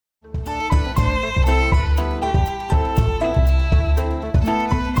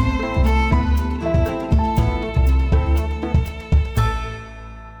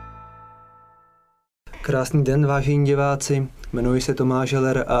Krásný den, vážení diváci. Jmenuji se Tomáš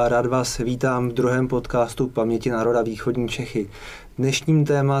Heller a rád vás vítám v druhém podcastu Paměti národa Východní Čechy. Dnešním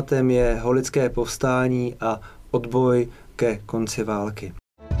tématem je holické povstání a odboj ke konci války.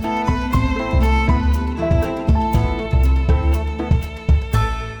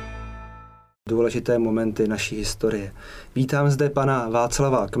 Důležité momenty naší historie. Vítám zde pana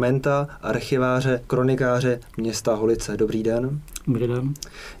Václava Kmenta, archiváře, kronikáře města Holice. Dobrý den. Dobrý den.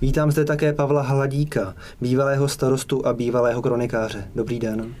 Vítám zde také Pavla Hladíka, bývalého starostu a bývalého kronikáře. Dobrý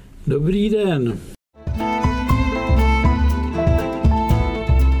den. Dobrý den.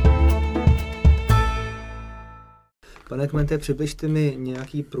 Pane Kmente, přibližte mi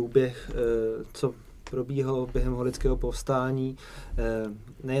nějaký průběh, co probíhalo během holického povstání,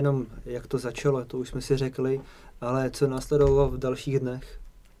 nejenom jak to začalo, to už jsme si řekli, ale co následovalo v dalších dnech?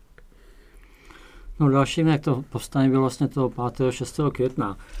 No dalších dnech to povstání bylo vlastně toho 5. 6.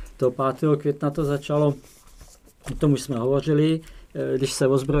 května. Toho 5. května to začalo, o tom už jsme hovořili, když se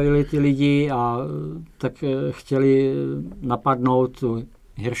ozbrojili ty lidi a tak chtěli napadnout tu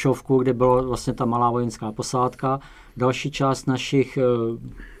Hiršovku, kde byla vlastně ta malá vojenská posádka. Další část našich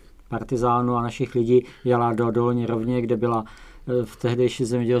partizánů a našich lidí jela do Dolní Rovně, kde byla v tehdejší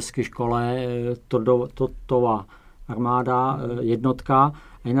zemědělské škole Totova armáda, jednotka,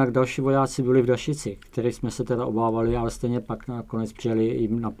 a jinak další vojáci byli v Dašici, který jsme se teda obávali, ale stejně pak nakonec přijeli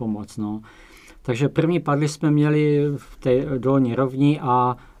jim na pomoc. No. Takže první padly jsme měli v té Dolní Rovni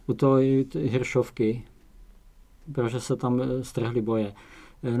a u toho Hiršovky, protože se tam strhly boje.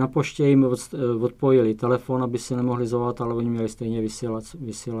 Na poště jim odpojili telefon, aby se nemohli zavolat, ale oni měli stejně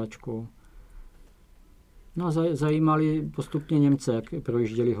vysílačku. No a zajímali postupně Němce, jak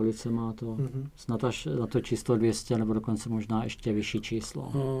projížděli Holicema, to snad až na to číslo 200, nebo dokonce možná ještě vyšší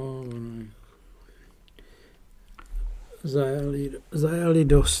číslo. Zajali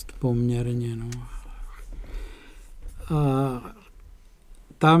dost poměrně. No. A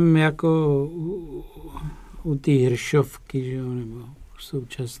tam jako u té Hiršovky, že jo, nebo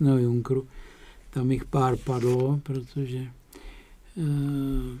současného Junkru, tam jich pár padlo, protože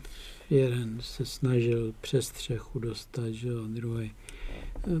jeden se snažil přes střechu dostat, že jo, druhý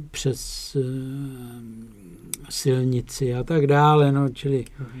přes silnici a tak dále, no, čili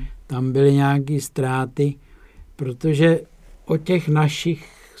tam byly nějaké ztráty, protože o těch našich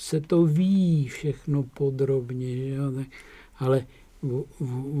se to ví všechno podrobně, že jo, tak, ale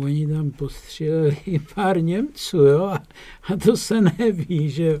oni tam postřelili pár Němců, jo, a to se neví,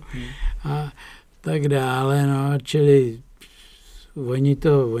 že jo, a tak dále, no, čili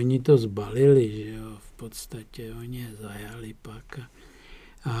oni to zbalili, že jo, v podstatě, oni je zajali pak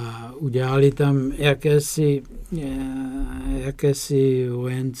a udělali tam jakési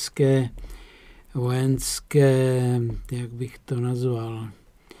vojenské, jak bych to nazval,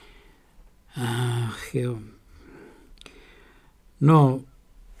 ach jo, no,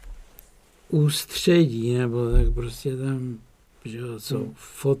 ústředí, nebo tak prostě tam, že jo, jsou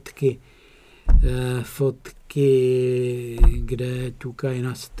fotky, kde ťukají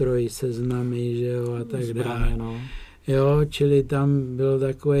na stroji seznamy, že jo, a tak dále. No. Jo, čili tam bylo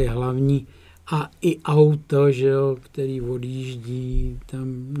takové hlavní a i auto, že jo, který odjíždí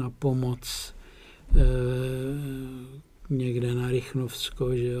tam na pomoc někde na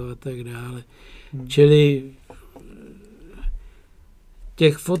Rychnovsko, že jo, a tak dále. Čili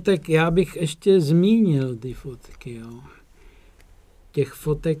těch fotek, já bych ještě zmínil ty fotky, jo. Těch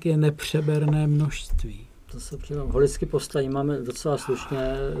fotek je nepřeberné množství. To se přidám. Holické povstání máme docela slušně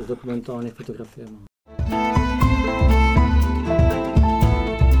zdokumentované fotografie.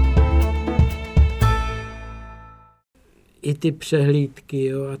 I ty přehlídky,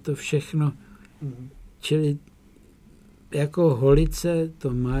 jo, a to všechno. Čili jako Holice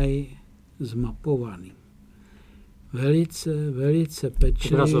to mají zmapovaný. Velice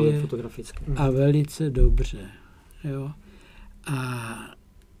pečlivě a velice dobře. Jo. A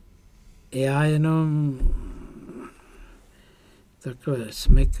já jenom takhle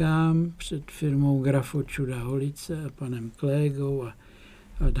smekám před firmou Grafočuda Holice a panem Klégou a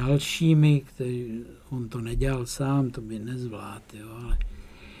dalšími, který on to nedělal sám, to by nezvládl, jo,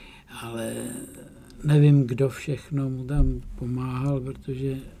 ale nevím, kdo všechno mu tam pomáhal,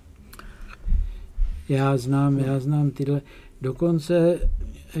 protože já znám tyhle, dokonce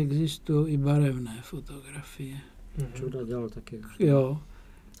existují i barevné fotografie. Čuda dělal taky. Jo.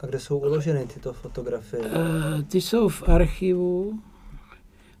 A kde jsou uloženy tyto fotografie? Ty jsou v archivu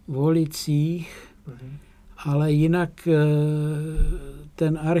v Holicích, ale jinak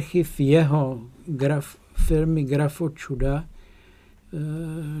ten archiv jeho firmy Grafočuda,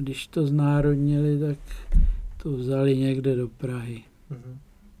 když to znárodnili, tak to vzali někde do Prahy.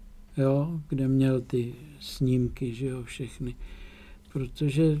 jo, kde měl ty snímky, že jo, všechny.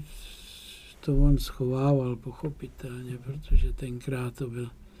 Protože to on schovával pochopitelně, protože tenkrát to byl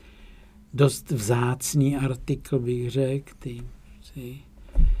dost vzácný artikl, bych řekl, ty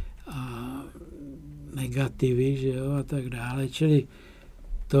a negativy, že jo, a tak dále. Čili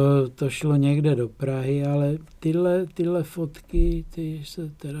to šlo někde do Prahy, ale tyhle fotky, ty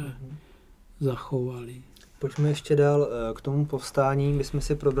se teda zachovaly. Pojďme ještě dál k tomu povstání. My jsme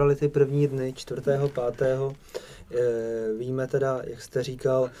si probrali ty první dny, 4. 5. Víme teda, jak jste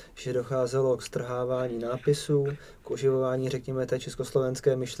říkal, že docházelo k strhávání nápisů, k oživování, řekněme, té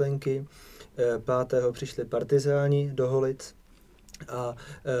československé myšlenky. 5. přišli partizáni do Holic a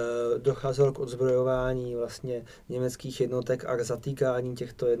docházelo k odzbrojování vlastně německých jednotek a k zatýkání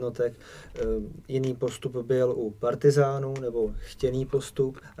těchto jednotek. Jiný postup byl u partizánů, nebo chtěný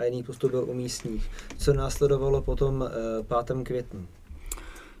postup, a jiný postup byl u místních. Co následovalo potom 5. květnu?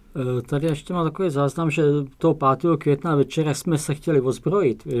 Tady ještě mám takový záznam, že toho 5. května večera jsme se chtěli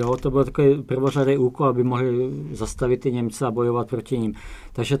ozbrojit. Jo? To byl takový prvořadý úkol, aby mohli zastavit ty Němce a bojovat proti ním.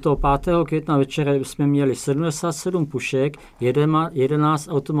 Takže toho 5. května večera jsme měli 77 pušek, 11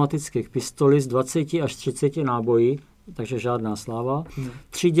 automatických pistolí z 20 až 30 nábojí, takže žádná sláva,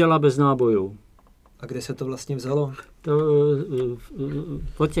 3 děla bez nábojů. A kde se to vlastně vzalo?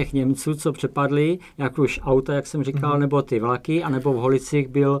 Po těch Němců, co přepadli, jak už auta, jak jsem říkal, nebo ty vlaky, anebo v Holicích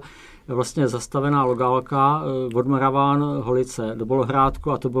byl vlastně zastavená logálka od Moraván Holice do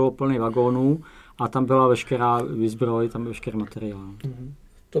Bolohrádku a to bylo plný vagónů a tam byla veškerá výzbroj, tam byl veškerý materiál.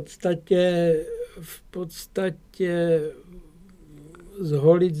 V podstatě z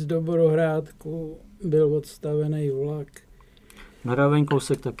Holic do Bolohrádku byl odstavený vlak. Na roveň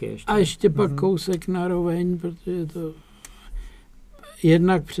kousek taky ještě. A ještě pak kousek na roveň, protože to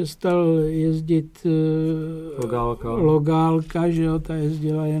jednak přestal jezdit logálka, že jo, ta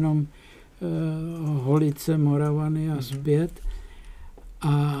jezdila jenom Holice, Moravany a zpět.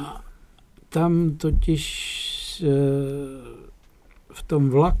 A tam totiž v tom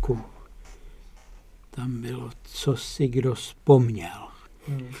vlaku tam bylo, co si kdo vzpomněl.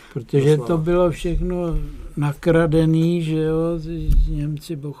 Protože to bylo všechno nakradený, že jo,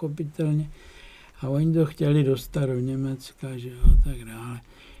 Němci pochopitelně. A oni to chtěli dostat do Německa, že jo, tak dále.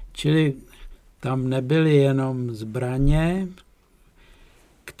 Čili tam nebyly jenom zbraně,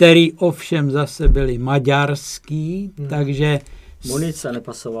 které ovšem zase byly maďarský, takže munice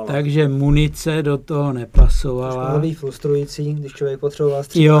nepasovala. Takže munice do toho nepasovala. To bylo frustrující, když člověk potřeboval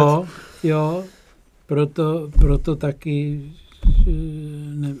střílet. Jo, proto taky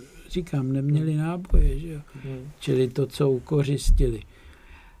neměli náboje, že jo. Čili to, co ukořistili.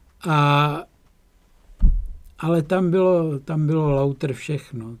 Ale tam bylo lauter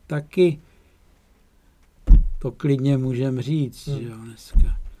všechno. Taky to klidně můžeme říct, že jo,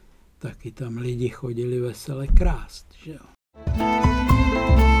 dneska. Taky tam lidi chodili vesele krást, že jo.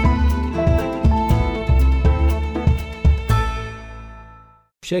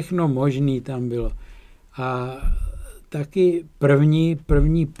 Všechno možný tam bylo. A taky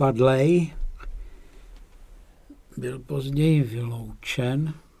první padlej byl později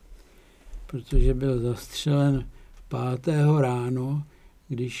vyloučen, protože byl zastřelen 5. ráno,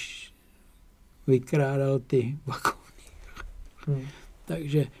 když vykrádal ty vagóny.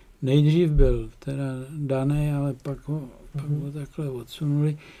 Takže nejdřív byl teda daný, ale pak ho takhle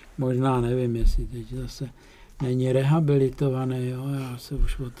odsunuli. Možná nevím, jestli teď zase není rehabilitovaný, jo? Já se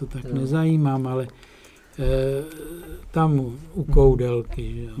už o to tak nezajímám, ale tam u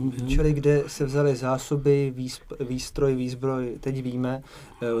Koudelky. Že jo? Čili kde se vzaly zásoby, výstroj, výzbroj, teď víme,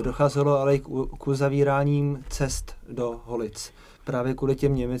 docházelo ale i k uzavíráním cest do Holic. Právě kvůli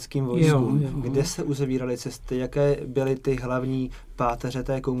těm německým vojskům. Kde se uzavíraly cesty, jaké byly ty hlavní páteře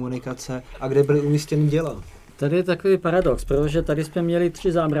té komunikace a kde byly umístěny děla? Tady je takový paradox, protože tady jsme měli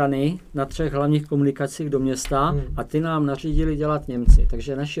 3 zábrany na 3 hlavních komunikacích do města a ty nám nařídili dělat Němci.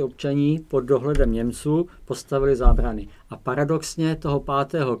 Takže naši občaní pod dohledem Němců postavili zábrany. A paradoxně toho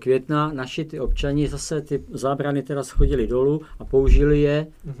 5. května naši ty občani zase ty zábrany teda schodili dolů a použili je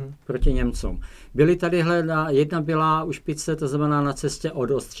proti Němcům. Byly tady jedna byla u špice, to znamená na cestě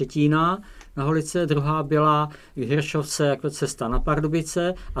od Ostřetína na Holice, druhá byla v Hiršovce jako cesta na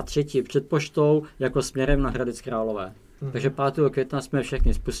Pardubice a třetí před poštou jako směrem na Hradec Králové. Takže 5. května jsme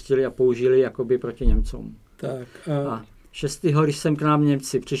všechny spustili a použili jakoby proti Němcům. Tak a 6. když sem k nám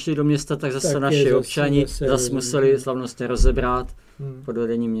Němci přišli do města, tak zase naši občani zase museli slavnostně rozebrat, pod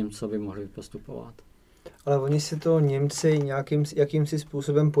vedením Němců by mohli postupovat. Ale oni si to Němci jakýmsi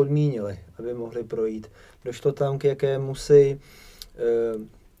způsobem podmínili, aby mohli projít. Došlo tam k jakémusi,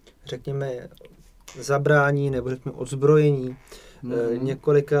 řekněme, zabrání nebo řekněme odzbrojení.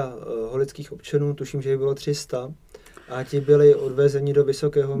 několika holických občanů, tuším, že jich bylo 300, a ti byli odvezeni do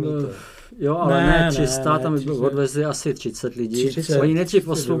Vysokého Mýta. Jo, ale ne 300, tam odvezli asi 30 lidí. Oni nejdřív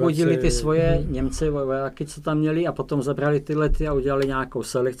osvobodili ty svoje Němce, vojáky, co tam měli, a potom zabrali tyhle a udělali nějakou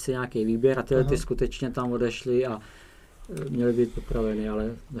selekci, nějaký výběr a tyhle skutečně tam odešli a měli být popraveni,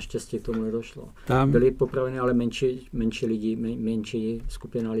 ale naštěstí k tomu nedošlo. Tam byli popraveni, ale menší lidi, menší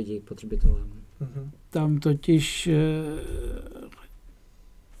skupina lidí pod hřbitovem. Tam totiž,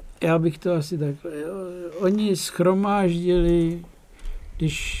 já bych to asi takhle, oni shromáždili,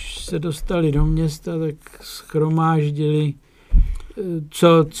 když se dostali do města, tak shromáždili,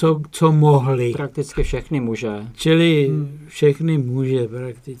 co mohli. Prakticky všechny muže. Čili všechny muže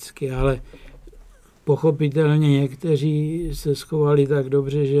prakticky, ale pochopitelně někteří se schovali tak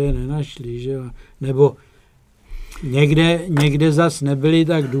dobře, že je nenašli, že jo? Nebo někde zas nebyli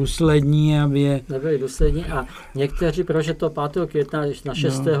tak důslední, aby je... Nebyli důslední a někteří, protože to 5. května na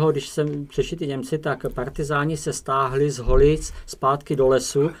 6. Když jsem přišli ty Němci, tak partizáni se stáhli z Holic zpátky do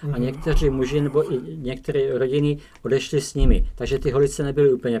lesu a někteří muži nebo i některé rodiny odešli s nimi. Takže ty Holice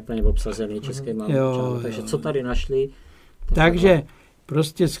nebyly úplně plně obsazené českými občany. Takže co tady našli? Takže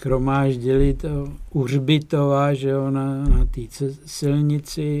prostě shromáždili to u hřbitova, že jo, na té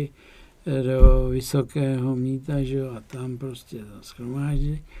silnici do Vysokého Mýta, že jo, a tam prostě to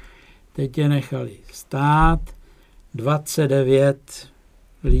shromáždili. Teď je nechali stát, 29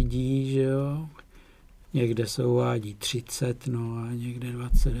 lidí, že jo, někde se uvádí 30, no a někde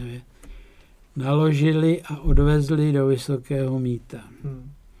 29. Naložili a odvezli do Vysokého Mýta.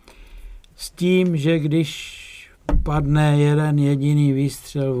 S tím, že když padne jeden jediný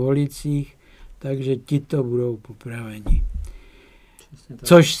výstřel v Holicích, takže tito budou popraveni.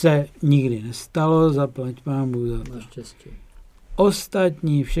 Což se nikdy nestalo, zaplať pánbůh za to.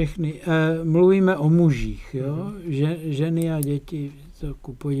 Ostatní všechny, mluvíme o mužích, jo? Ženy a děti, to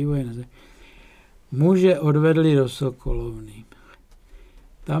ku podivu je nezajímavé. Muže odvedli do Sokolovny.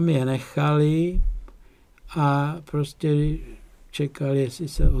 Tam je nechali a prostě čekali, jestli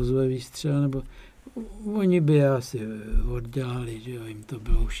se ozve výstřel, nebo oni by asi oddělali, že jo, jim to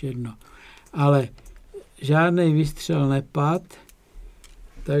bylo už jedno. Ale žádný výstřel nepadl,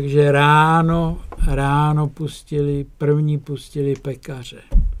 takže ráno pustili pekaře.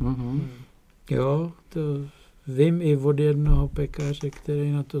 Jo, to vím i od jednoho pekaře,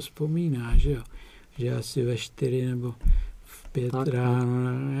 který na to vzpomíná, že jo, že asi ve 4 nebo v 5 tak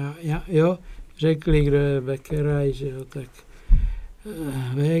ráno. Jo, řekli, kdo je bekeraj, že jo, tak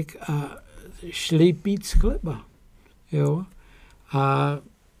vek a šli pít z chleba, jo, a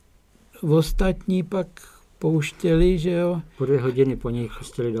ostatní pak pouštěli, že jo. Po 2 hodiny po něj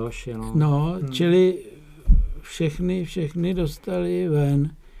pustili další, no. No, čili všechny dostali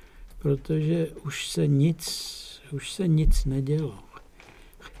ven, protože už se nic nedělo.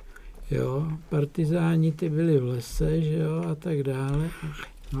 Jo, partizáni ty byli v lese, že jo, a tak dále.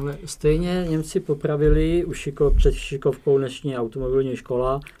 Ale stejně Němci popravili před šikovkou dnešní automobilní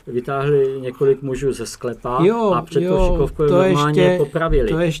škola, vytáhli několik mužů ze sklepa a před tou šikovkou normálně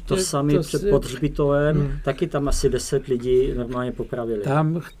popravili. To sami pod hřbitovem, taky tam asi 10 lidí normálně popravili.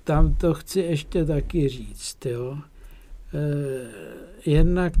 Tam to chci ještě taky říct, jo.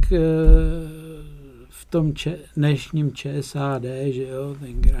 Jednak v tom dnešním ČSAD, že jo,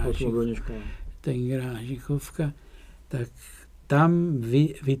 ten Grážikovka, tak tam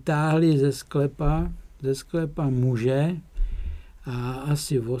vytáhli ze sklepa muže a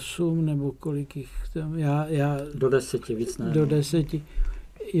asi 8 nebo kolik jich tam, do 10, víc ne. Do 10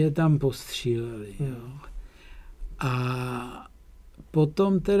 je tam postříleli. Jo. A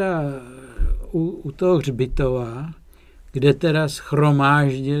potom teda u toho hřbitova, kde teda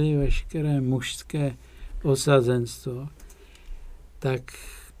shromáždili veškeré mužské osazenstvo, tak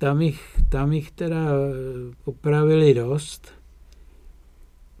tam jich teda popravili dost,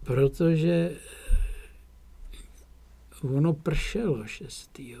 protože ono pršelo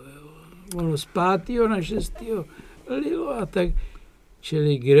 6. Jo. Ono z 5. na 6. lilo a tak.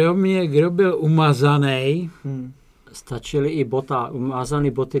 Čili kdo byl umazaný. Stačily i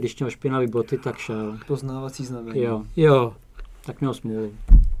umazaný boty, když měl špinavý boty, tak šel. Poznávací znamení. Jo. Tak měl smůlu.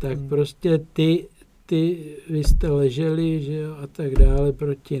 Tak prostě ty vy jste leželi, že jo, a tak dále,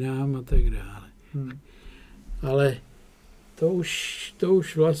 proti nám a tak dále. Ale to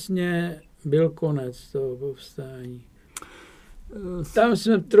už vlastně byl konec toho povstání. Tam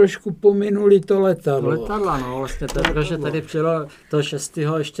jsme trošku pominuli to letadlo. Letadla, no, vlastně, protože tady přijelo to 6.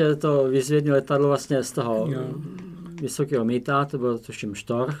 ještě to vyzvědní letadlo vlastně z toho Vysokého Mýta, to bylo tuším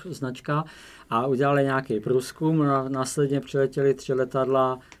Storch značka, a udělali nějaký průzkum, a následně přiletěli 3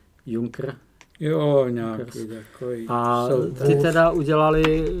 letadla Junker, Jo, nějaký takový. A ty teda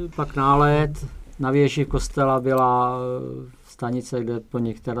udělali pak nálet, na věži kostela byla stanice, kde po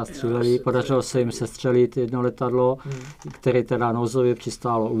nich teda stříleli, podařilo se jim sestřelit jedno letadlo, které teda nouzově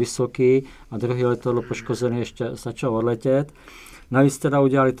přistálo u Vysoky a druhé letadlo poškozené ještě začalo odletět. Navíc teda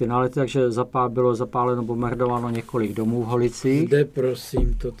udělali ty nálety, takže bylo zapáleno, bombardováno několik domů v Holicích. Kde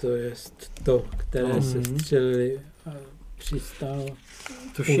prosím, toto je to, které se střelili a přistálo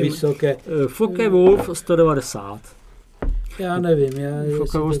u Vysoké. Focke-Wulf 190. Já nevím.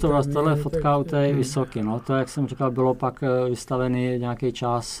 Focke-Wulf 190, tohle je fotka u té Vysoky. No. To, jak jsem říkal, bylo pak vystavený nějaký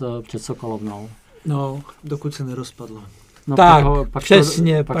čas před Sokolovnou. No, dokud se nerozpadlo. No, tak,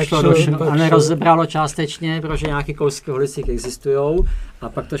 přesně. A nerozebralo částečně, protože nějaké kousky v Holicích existují a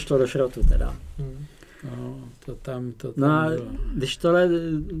pak to šlo do šrotu teda. No, to tam no a když tohle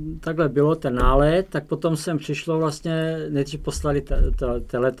takhle bylo, ten nálet, tak potom sem přišlo vlastně, nejdřív poslali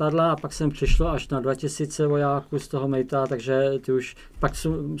ty letadla a pak sem přišlo až na 2000 vojáků z toho Mejta, takže ty už pak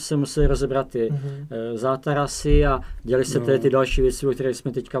se museli rozebrat ty zátarasy a dělali se ty další věci, o kterých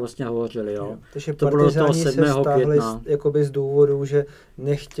jsme teďka vlastně hovořili. Jo. Takže to bylo toho 7. května. Jakoby z důvodu, že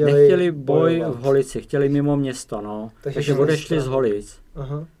nechtěli boj v Holici, chtěli mimo město, no. Takže odešli z Holic.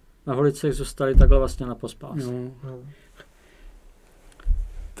 Aha. Na Holicích zůstali takhle vlastně na pospas. No.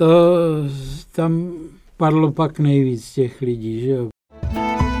 To tam padlo pak nejvíc těch lidí, že jo.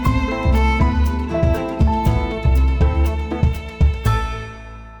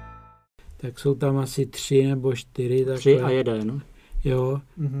 Tak jsou tam asi 3 nebo 4. 3 a 1. Jo,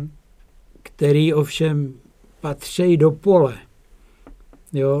 který ovšem patří do pole.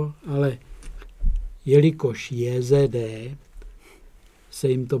 Jo, ale jelikož JZD se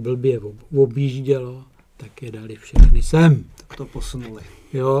jim to blbě objíždělo, tak je dali všechny sem. Tak to posunuli.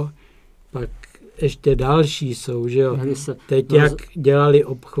 Jo, pak ještě další jsou, že jo. Teď jak dělali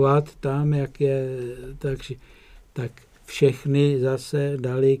obchvat tam, jak je, tak všechny zase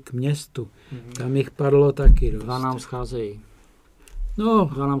dali k městu. Tam jich padlo taky dost. 2 nám scházejí. No.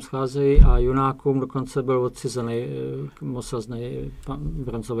 2 nám scházejí a junákům dokonce byl odcizený osazný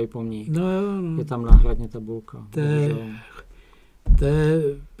bronzový pomník. No jo. No. Je tam náhradně tabulka. To je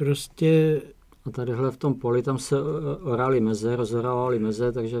prostě... A tadyhle v tom poli, tam se orali meze, rozhorávaly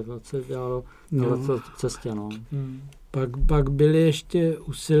meze, takže se dělalo to v cestě. No. Pak byly ještě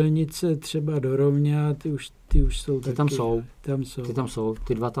u silnice třeba do Rovňa, ty už jsou taky.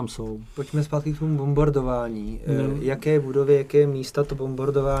 Ty 2 tam jsou. Pojďme zpátky k tomu bombardování. Jaké budovy, jaké místa to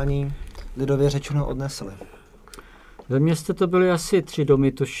bombardování lidově řečeno odnesly? Ve městě to byly asi 3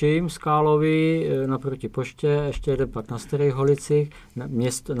 domy, tuším, Skálový, naproti poště, ještě jeden pak na Starých Holicích.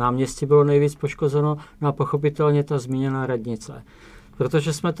 Náměstí bylo nejvíc poškozeno, no a pochopitelně ta zmíněná radnice.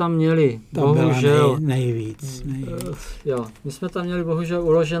 Protože jsme tam měli, bohužel... nejvíc. Jo, my jsme tam měli bohužel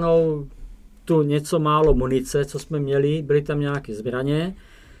uloženou tu něco málo munice, co jsme měli, byly tam nějaké zbraně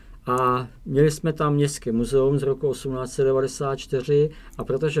a měli jsme tam městské muzeum z roku 1894 a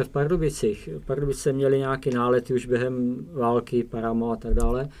protože v Pardubice měli nějaké nálety už během války, Paramo a tak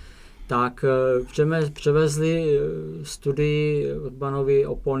dále, tak převezli studii Urbanovy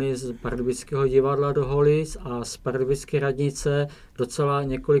opony z Pardubického divadla do Holic a z Pardubické radnice docela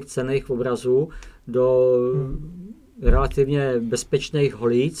několik cenných obrazů do relativně bezpečných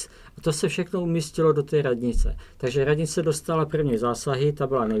Holic a to se všechno umístilo do té radnice. Takže radnice dostala první zásahy, ta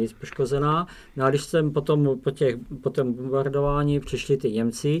byla nejvíc poškozená, no a když jsem potom po tom bombardování přišli ty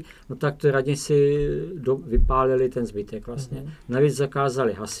Němci, no tak tu radnici vypálili ten zbytek vlastně. Navíc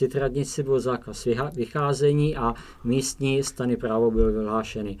zakázali hasit radnici, byl zákaz vycházení a místní stany právo byly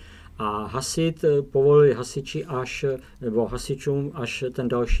vyhlášeny. A hasit povolili hasičům až ten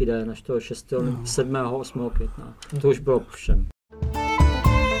další den, až toho 6., 7., 8. května. To už bylo všem.